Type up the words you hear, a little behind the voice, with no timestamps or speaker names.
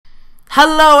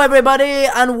Hello everybody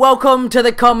and welcome to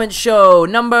the Comments Show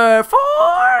number 4.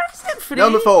 Is it 3?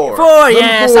 Number 4. 4,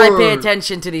 yes, I pay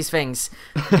attention to these things.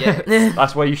 Yeah.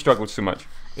 That's why you struggled so much.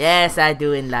 Yes, I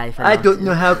do in life. I don't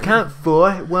know how to count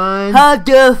 4. 1. How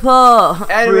do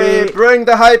 4? Anyway, bring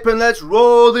the hype and let's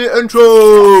roll the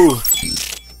intro.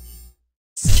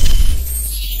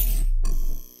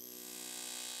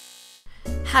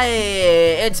 Hi,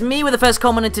 it's me with the first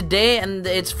comment of today, and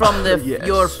it's from the Yes.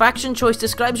 Your faction choice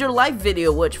describes your life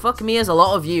video, which fuck me has a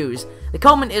lot of views. The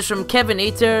comment is from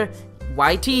Kevinnator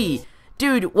YT.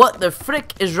 Dude, what the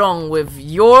frick is wrong with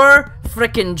your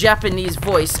frickin' Japanese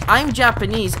voice? I'm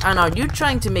Japanese, and are you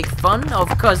trying to make fun of?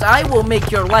 Cause I will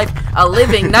make your life a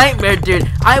living nightmare,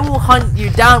 dude. I will hunt you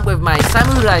down with my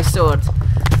samurai sword.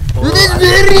 This is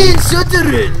very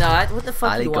insulting. Nah, what the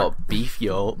fuck I do you want? got beef,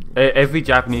 yo. Every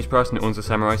Japanese person owns a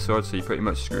samurai sword, so you're pretty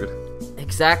much screwed.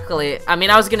 Exactly. I mean,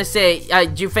 I was gonna say,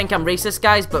 do you think I'm racist,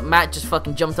 guys? But Matt just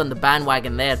fucking jumped on the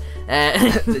bandwagon there.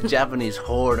 The Japanese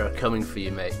horde are coming for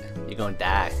you, mate. You're gonna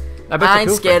die. I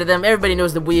ain't scared of them. Everybody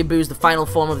knows the weeaboo's the final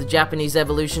form of the Japanese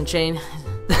evolution chain.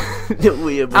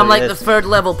 I'm like the 3rd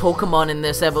level Pokemon in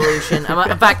this evolution.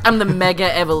 In fact, I'm the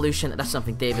Mega Evolution. That's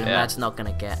something David and Matt's not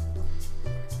gonna get.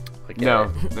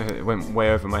 No, it went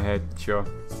way over my head, sure.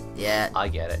 Yeah. I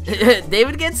get it.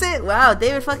 David gets it? Wow,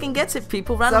 David fucking gets it,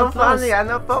 people. Round of So applause. funny, I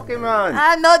know Pokemon.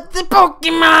 I'm not the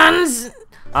Pokemons!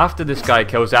 After this guy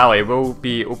kills Ali, we'll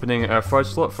be opening a 3rd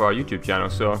slot for our YouTube channel,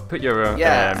 so put your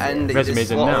and resumes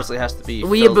this in slot now. obviously has to be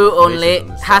Weeaboo only,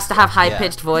 racism, has to have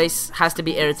high-pitched voice, has to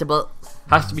be irritable.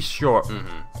 Has to be short.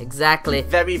 Exactly.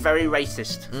 Very, very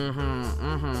racist.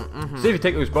 So if you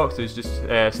take those boxes, just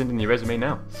send in your resume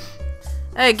now.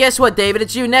 Hey, guess what, David?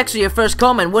 It's you next with your first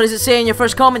comment. What does it say in your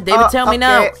first comment, David? Tell me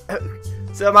now.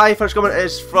 So my first comment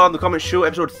is from the Comments Show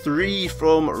Episode 3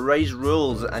 from Rise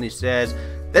Rules, and he says,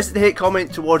 "This is the hate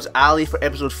comment towards Ali for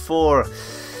Episode 4.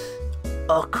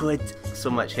 Awkward. So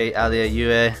much hate, Ali. Are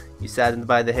you saddened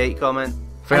by the hate comment?"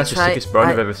 I think that's the sickest burn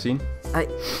I've ever seen.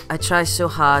 I try so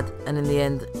hard, and in the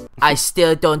end, I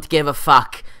still don't give a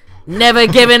fuck. Never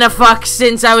given a fuck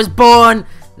since I was born.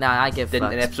 Nah, I give Didn't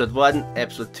fucks. in Episode 1,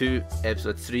 Episode 2,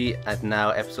 Episode 3, and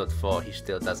now Episode 4. He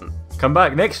still doesn't. Come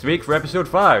back next week for Episode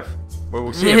 5, where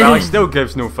we'll see if Ali still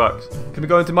gives no fucks. Can we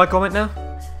go into my comment now?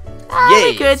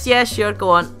 We could, yeah, sure, go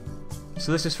on.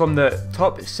 So this is from the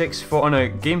top 6 For Honor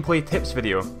gameplay tips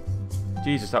video.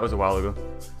 Jesus, that was a while ago.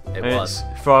 It And was.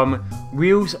 it's from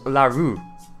Wheels LaRue.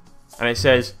 And it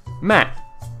says, "Matt,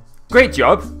 great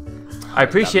job. I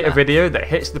appreciate a video that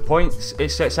hits the points it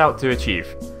sets out to achieve.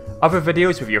 Other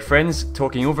videos with your friends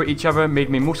talking over each other made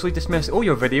me mostly dismiss all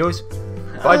your videos,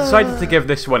 but I decided to give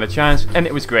this one a chance, and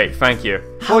it was great, thank you."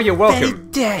 Oh, you're welcome.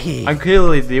 I'm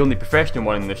clearly the only professional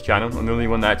one in this channel, and the only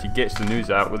one that actually gets the news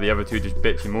out, where the other two just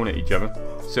bitch and moan at each other.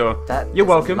 So, you're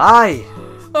welcome. Lie.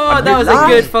 Oh, that was a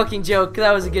good fucking joke.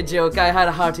 That was a good joke. I had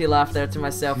a hearty laugh there to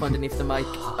myself underneath the mic.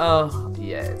 Oh,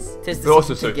 Yes. tis the But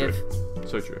also season so to true. give.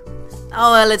 So true.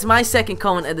 Oh well, it's my second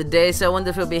comment of the day, so I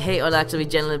wonder if it'll be hate or actually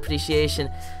general appreciation.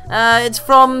 It's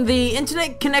from the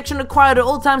internet connection required at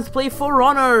all times to play For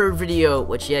Honor video,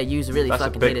 which yeah, you really That's a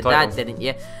fucking big hated title. that, didn't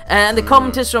you? And the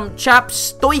comment is from Chap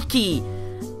Stoiky,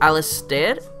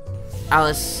 Alistair,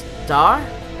 Alistar,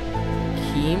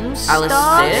 Keemstar,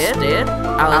 Alistair,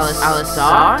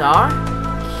 Alistar,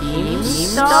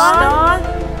 Keemstar.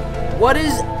 What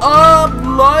is up,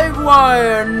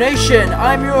 LiveWire Nation?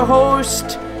 I'm your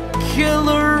host,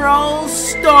 Killer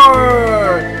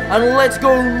All-Star, and let's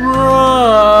go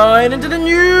right into the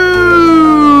news!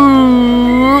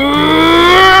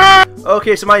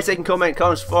 Okay, so my second comment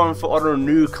comes from For Honor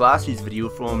New Classes video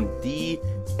from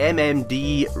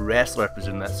DMMD Wrestler. I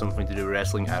presume that's something to do with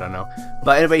wrestling, I don't know.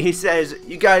 But anyway, he says,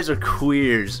 "You guys are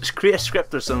queers. Create a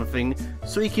script or something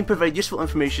so you can provide useful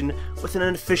information within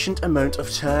an efficient amount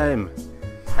of time."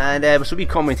 And so we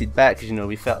commented back because, you know,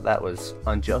 we felt that was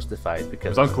unjustified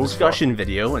because it's a discussion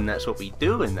video, and that's what we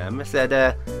do in them. I said,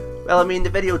 well, I mean, the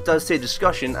video does say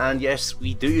discussion, and yes,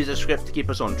 we do use a script to keep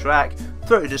us on track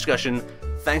throughout the discussion.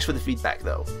 Thanks for the feedback,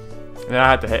 though. Yeah, I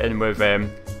had to hit in with,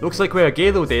 looks like we're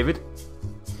gay though, David.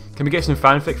 Can we get some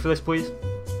fanfic for this, please?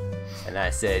 And I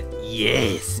said,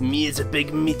 "Yes, me as a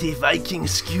big meaty Viking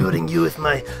skewering you with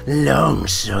my long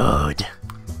sword."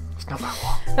 It's not that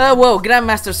long. Whoa,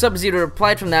 Grandmaster Sub-Zero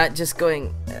replied from that, just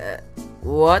going,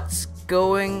 what's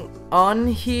going on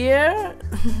here?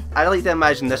 I like to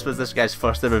imagine this was this guy's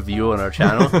first ever view on our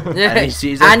channel, and he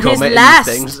sees us and his commenting last.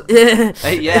 things.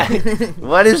 Yeah,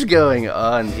 what is going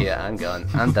on here? I'm gone.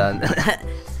 I'm done.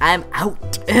 I'm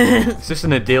out. It's just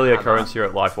a daily occurrence here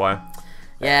at LiveWire.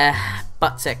 Yeah,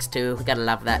 butt sex too. We gotta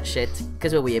love that shit,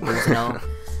 because we're weeaboos and all.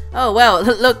 Oh well,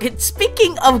 look,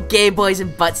 speaking of gay boys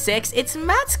and butt sex, it's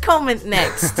Matt's comment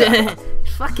next.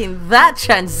 Fucking that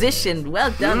transition,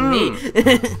 well done me.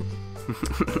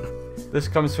 This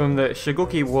comes from the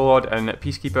Shigoki Warlord and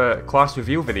Peacekeeper class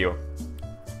reveal video.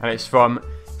 And it's from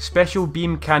Special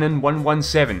Beam Cannon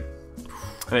 117.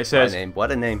 And it says...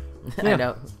 What a name. I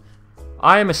know.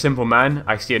 I am a simple man,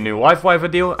 I see a new LiveWire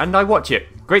video and I watch it.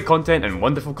 Great content and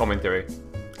wonderful commentary.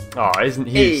 Oh, isn't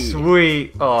he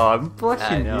sweet? Oh, I'm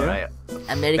blushing here. Right?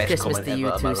 And Merry Best Christmas to comment you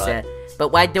ever, too, am I sir. right? But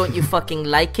why don't you fucking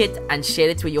like it and share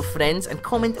it with your friends and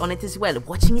comment on it as well?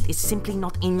 Watching it is simply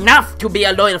not enough to be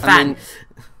a loyal fan.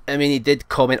 I mean, he did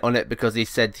comment on it because he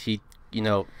said he, you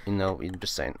know, I'm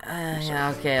just saying.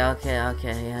 Yeah, okay,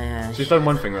 yeah. So he's done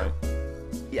one thing right.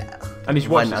 Yeah. And he's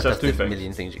watched One it, so out that's of two the things.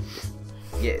 million things you can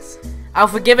do. Yes. I'll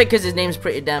forgive it because his name's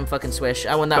pretty damn fucking swish.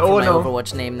 I want that for my no.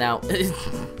 Overwatch name now.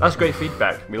 That's great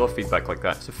feedback. We love feedback like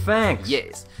that. So thanks.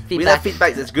 Yes. We Feedback. like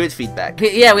feedback that's good feedback.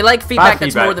 Yeah, we like feedback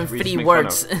that's feedback, more than we just 3 make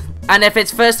words. And if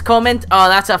it's first comment, oh,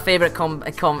 that's our favorite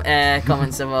comment,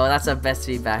 Samo. That's our best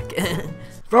feedback.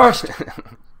 First!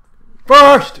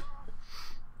 First!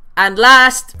 And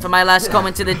last, for my last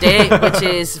comment of the day, which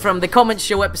is from the Comments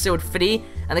Show Episode 3.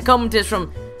 And the comment is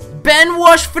from Ben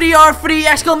Wash 3R3!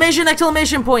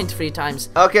 Exclamation point 3 times.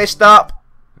 Okay, stop.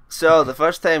 So, the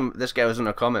first time this guy was in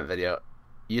a comment video,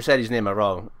 you said his name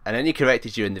wrong, and then he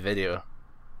corrected you in the video.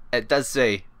 It does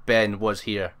say, Ben was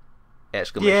here.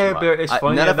 Exclamation Yeah, mark. but it's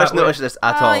funny. None of us noticed this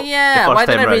at all. Oh yeah, the first why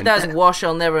did time I read that round. as Wash?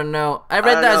 I'll never know. I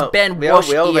read I that don't as know. Ben we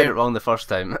Wash all read it ear. wrong the first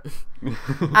time.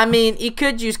 I mean, he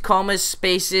could use commas,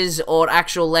 spaces, or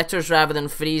actual letters rather than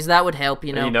threes. That would help,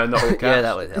 you know. You know, not all caps. Yeah,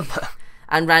 that would help.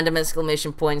 And random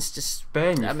exclamation points, just...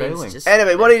 Ben, you're I mean, it's failing. just...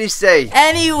 Anyway, what did he say?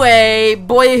 Anyway,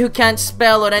 boy who can't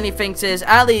spell or anything says,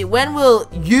 Ali, when will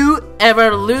you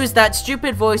ever lose that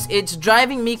stupid voice? It's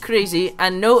driving me crazy.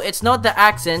 And no, it's not the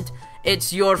accent.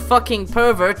 It's your fucking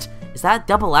pervert. Is that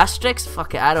double asterisk?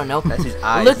 Fuck it, I don't know. That's his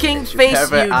eyes. Looking It's your face,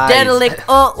 pervert you eyes. derelict.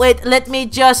 Oh, wait, let me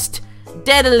just...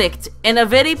 Derelict. In a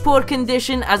very poor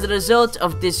condition as a result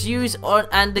of disuse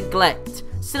and neglect.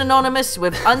 Synonymous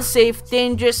with unsafe,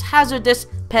 dangerous, hazardous,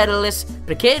 perilous,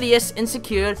 precarious,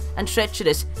 insecure, and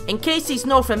treacherous. In case he's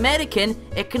North American,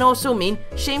 it can also mean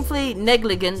shamefully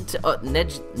negligent, of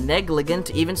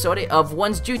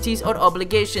one's duties or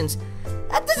obligations.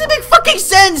 That doesn't make fucking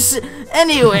sense!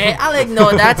 Anyway, I'll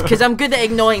ignore that, because I'm good at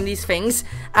ignoring these things.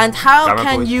 And how Grammar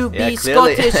can point. you be Yeah,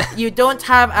 clearly. Scottish? You don't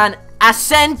have an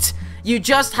accent! You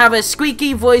just have a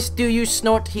squeaky voice. Do you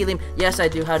snort helium? Yes, I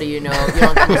do. How do you know? You're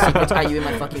on the secrets. Are you in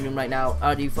my fucking room right now?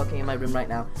 Are you fucking in my room right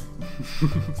now?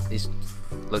 He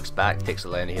looks back, takes a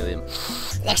line of helium.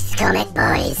 Next comment,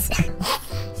 boys.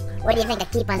 What do you think I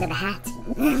keep under the hat?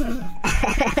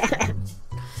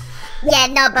 Yeah,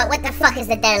 no, but what the fuck is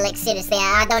the derelict? Seriously,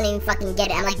 I don't even fucking get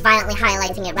it. I'm like violently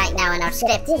highlighting it right now in our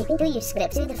script. You can do your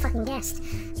scripts. Who the fucking guessed?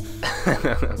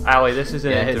 Ali, this is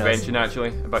an Yeah, who knows? intervention actually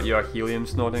about your helium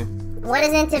snorting. What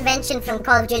does intervention from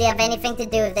Call of Duty have anything to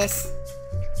do with this?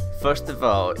 First of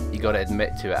all, you gotta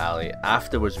admit to it, Ali.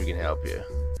 Afterwards, we can help you.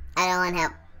 I don't want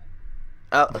help.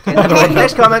 Oh, okay.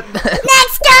 Next comment.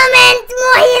 Next comment!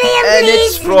 More helium, And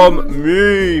please! it's from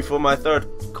me for my third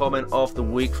comment of the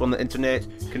week from the internet.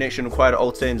 Connection required at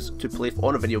all times to play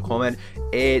on a video comment.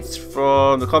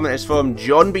 The comment is from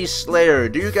John B. Slayer.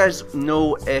 Do you guys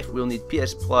know if we'll need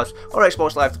PS Plus or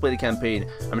Xbox Live to play the campaign?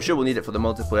 I'm sure we'll need it for the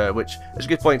multiplayer, which is a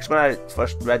good point, because when I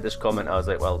first read this comment, I was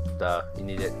like, well, duh, you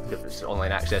need it. If it's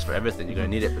online access for everything, you're going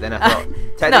to need it. But then I thought,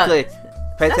 technically,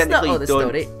 not all the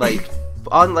story. like,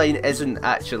 online isn't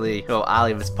actually, well,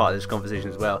 Ali was part of this conversation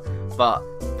as well, but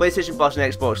PlayStation Plus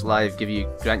and Xbox Live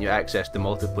grant you access to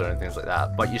multiplayer and things like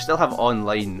that, but you still have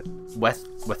online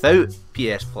without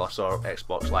PS Plus or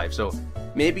Xbox Live, so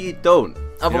maybe you don't. You know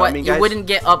what Otherwise, I mean, you guys? wouldn't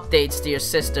get updates to your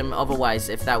system otherwise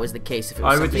if that was the case. If it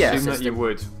was I would something in assume the that you system.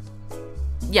 would.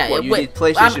 Yeah, What, it you would. need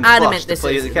PlayStation I'm adamant Plus to this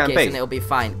play is the the case campaign? and it'll be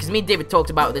fine. Because me and David talked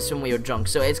about this when we were drunk,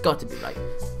 so it's got to be right.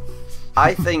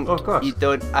 I think Of course. you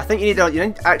don't. I think you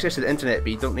need access to the internet,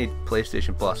 but you don't need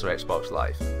PlayStation Plus or Xbox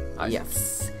Live.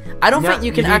 Yes. I don't Yeah, think you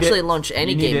you can need actually it. launch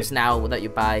any You need games it. now that you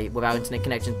buy without internet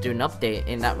connection to do an update.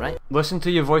 Ain't that right? Listen to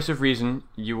your voice of reason.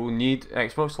 You will need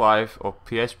Xbox Live or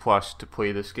PS Plus to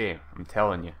play this game. I'm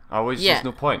telling you. Otherwise, Yeah. there's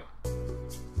no point.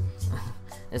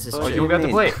 This is Oh, Or true. you won't be able to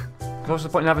mean? play it. What's the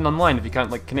point in having online if you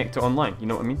can't like connect it online? You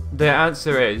know what I mean? The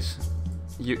answer is,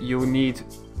 you'll need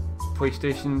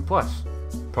PlayStation Plus,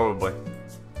 probably,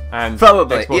 and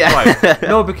Probably, Xbox yeah. Live.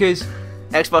 No, because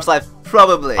Xbox Live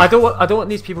Probably. I don't want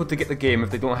these people to get the game if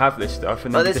they don't have this stuff,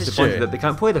 and then Well, be this is disappointed true. that they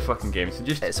can't play the fucking game. So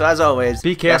just So as always,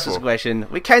 be that's careful. the question.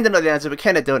 We kind of know the answer, but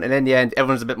kind of don't. And in the end,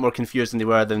 everyone's a bit more confused than they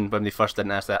were than when they first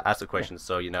didn't ask the question.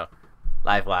 So you know,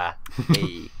 LiveWire.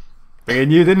 Hey.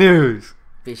 bringing you the news.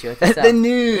 Be sure to The sub.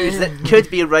 news that could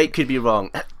be right, could be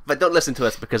wrong. But don't listen to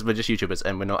us because we're just YouTubers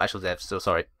and we're not actual devs. So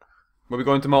sorry. Are we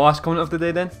going to my last comment of the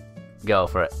day then? Go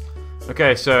for it.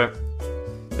 Okay, so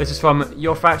this is from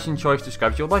Your Faction Choice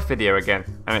Describes Your Life video again,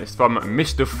 and it's from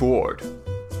Mr. Ford.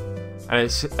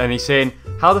 And he's saying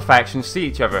how the factions see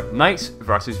each other: Knights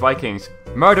versus Vikings,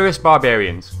 murderous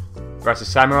barbarians versus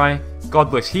samurai,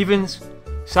 godless heathens,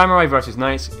 samurai versus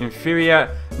knights,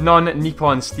 inferior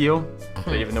non-Nippon steel.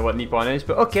 Don't even know what Nippon is,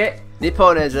 but okay.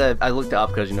 Nippon is I looked it up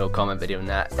because you know comment video and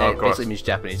that. Oh, It basically means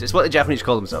Japanese. It's what the Japanese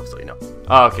call themselves, so you know.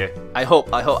 Oh, okay. I hope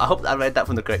that I read that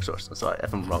from the correct source. Sorry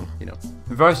if I'm wrong, you know.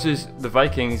 Versus the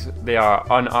Vikings, they are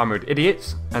unarmored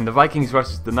idiots, and the Vikings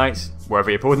versus the knights,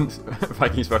 worthy opponents.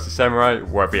 Vikings versus samurai,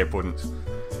 worthy opponents.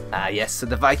 Ah yes, so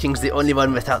the Vikings the only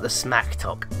one without the smack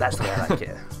talk. That's the way I like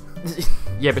it.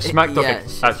 Yeah, but smack talk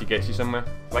Yes. actually gets you somewhere.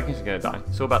 Vikings are gonna die.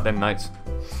 So about them knights.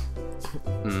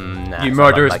 Nah, You it's not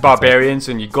murderous about Vikings, barbarians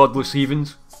and you godless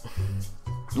heathens.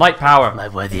 Light power. My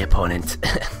worthy opponent.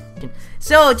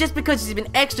 So, just because he's been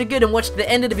extra good and watched to the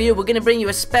end of the video, we're going to bring you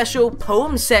a special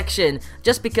poem section.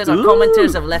 Just because our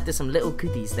commenters have left us some little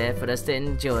goodies there for us to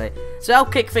enjoy. So I'll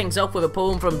kick things off with a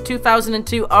poem from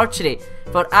 2002 Archery.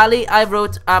 For Ali, I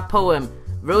wrote a poem.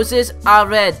 Roses are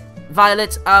red,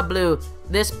 violets are blue.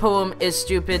 This poem is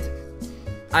stupid.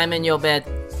 I'm in your bed.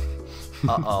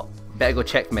 Uh-oh. Better go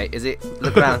check, mate. Is it?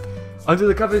 Look around. Under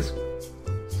the covers.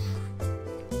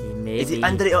 He may Is be, it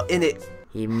under it or in it?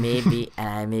 He may be, and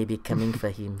I may be coming for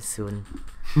him soon.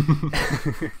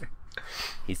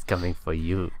 He's coming for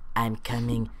you. I'm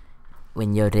coming.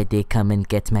 When you're ready, come and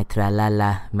get my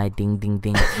tra-la-la, my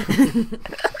ding-ding-ding.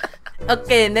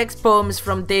 Okay, next poem is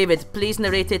from David. Please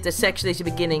narrate it as sexually to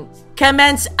beginning.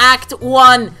 Commence Act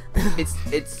 1!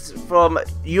 It's from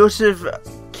Joseph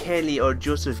Kelly or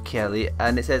Joseph Kelly,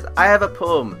 and it says, I have a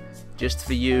poem just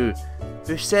for you.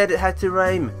 Who said it had to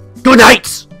rhyme? Good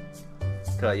night!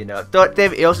 You know,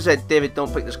 David. He also said, David,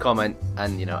 don't pick this comment,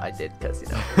 and you know, I did because you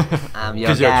know, I'm your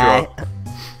 'Cause you're guy. true.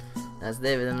 That's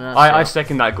David in a I nutshell.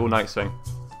 second that Go Knights thing.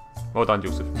 Well done,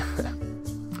 Joseph.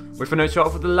 We're finishing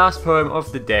off with the last poem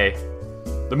of the day.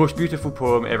 The most beautiful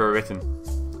poem ever written.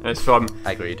 And it's from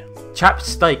Agreed.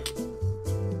 Chapstick.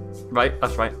 Right,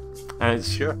 that's right. And it's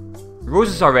Sure.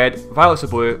 Roses are red, violets are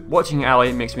blue. Watching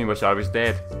Ali makes me wish I was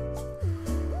dead.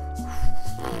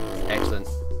 Excellent.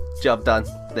 Job done.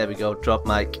 There we go. Drop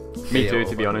mic. Me Video too,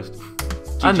 to be over. honest.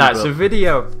 And that's bro. a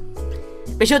video.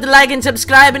 Be sure to like and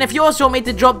subscribe, and if you also want me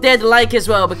to drop dead, like as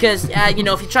well, because, you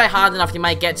know, if you try hard enough, you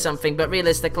might get something, but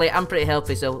realistically, I'm pretty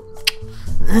healthy, so...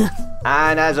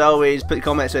 And as always, put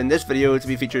comments in this video to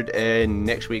be featured in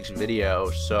next week's video.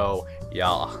 So,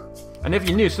 yeah. And if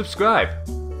you're new, subscribe.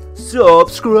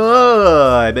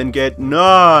 Subscribe and get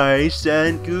nice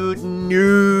and good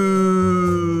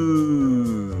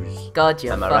news. God,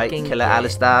 you're Am I right, fucking Killer gay.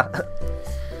 Alistair?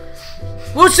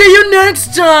 We'll see you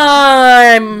next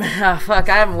time! Ah, fuck,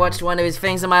 I haven't watched one of his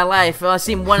things in my life. Well, I've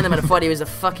seen one of them and I thought he was a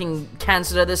fucking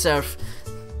cancer of this earth.